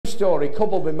story.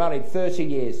 Couple been married 30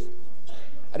 years.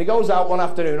 And he goes out one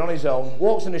afternoon on his own,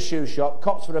 walks in a shoe shop,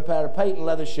 cops for a pair of patent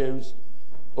leather shoes,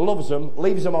 loves them,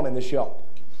 leaves them on in the shop.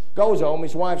 Goes home,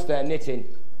 his wife's there knitting,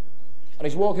 and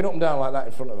he's walking up and down like that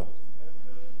in front of her.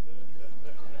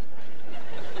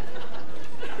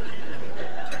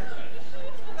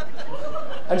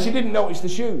 And she didn't notice the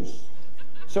shoes.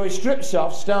 So he strips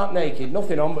off, stark naked,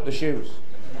 nothing on but the shoes.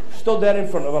 Stood there in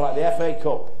front of her like the FA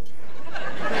Cup.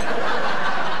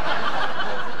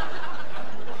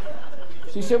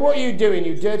 She said, "What are you doing,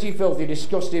 you dirty, filthy,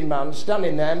 disgusting man,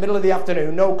 standing there, middle of the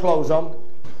afternoon, no clothes on,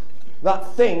 that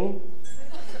thing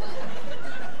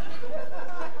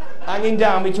hanging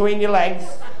down between your legs,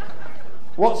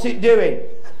 what's it doing?"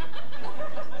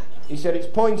 He said, "It's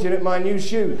pointing at my new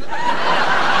shoes."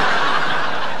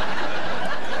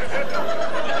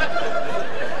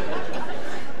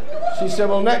 She said,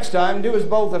 "Well, next time, do us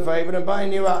both a favour and buy a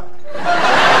new hat."